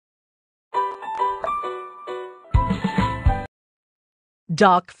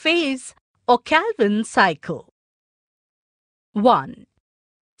Dark phase or Calvin cycle. 1.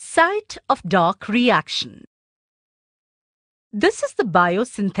 Site of dark reaction. This is the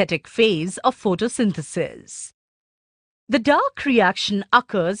biosynthetic phase of photosynthesis. The dark reaction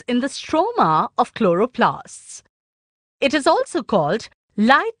occurs in the stroma of chloroplasts. It is also called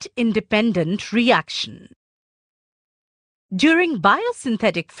light-independent reaction. During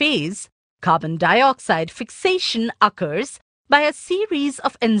biosynthetic phase, carbon dioxide fixation occurs by a series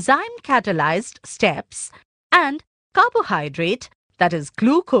of enzyme-catalyzed steps and carbohydrate, that is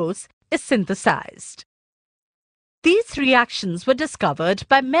glucose, is synthesized. These reactions were discovered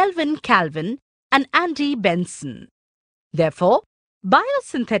by Melvin Calvin and Andy Benson. Therefore,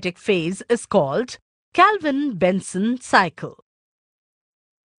 biosynthetic phase is called Calvin-Benson cycle.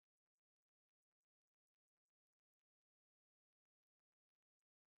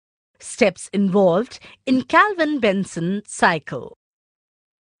 Steps involved in Calvin-Benson cycle.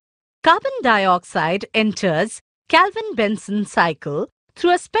 Carbon dioxide enters Calvin-Benson cycle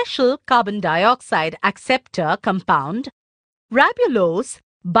through a special carbon dioxide acceptor compound, ribulose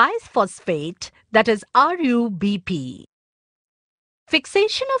biphosphate, that is RUBP.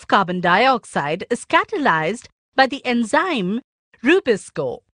 Fixation of carbon dioxide is catalyzed by the enzyme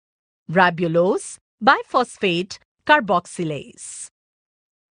rubisco, ribulose biphosphate carboxylase.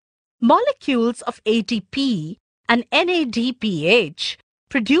 Molecules of ATP and NADPH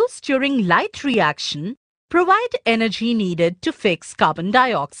produced during light reaction provide energy needed to fix carbon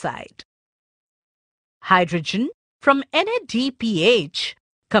dioxide. Hydrogen from NADPH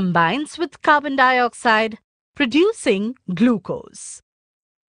combines with carbon dioxide, producing glucose.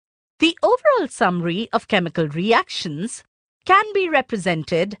 The overall summary of chemical reactions can be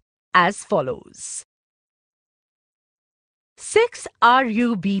represented as follows. 6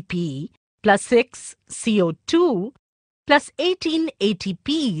 RUBP plus 6 CO2 plus 18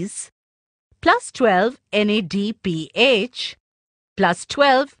 ATPs plus 12 NADPH plus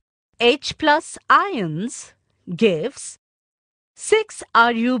 12 H plus ions gives 6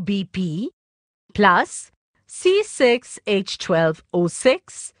 RUBP plus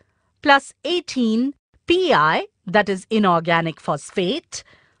C6H12O6 plus 18 Pi, that is inorganic phosphate,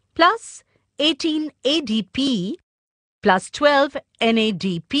 plus 18 ADP plus 12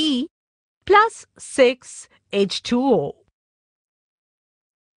 NADP plus 6 H2O.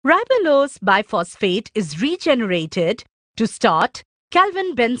 Ribulose biphosphate is regenerated to start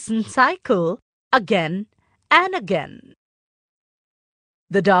Calvin-Benson cycle again and again.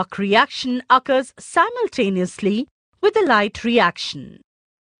 The dark reaction occurs simultaneously with the light reaction.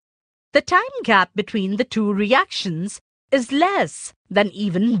 The time gap between the two reactions is less than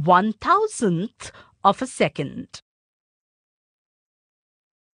even 1,000th of a second.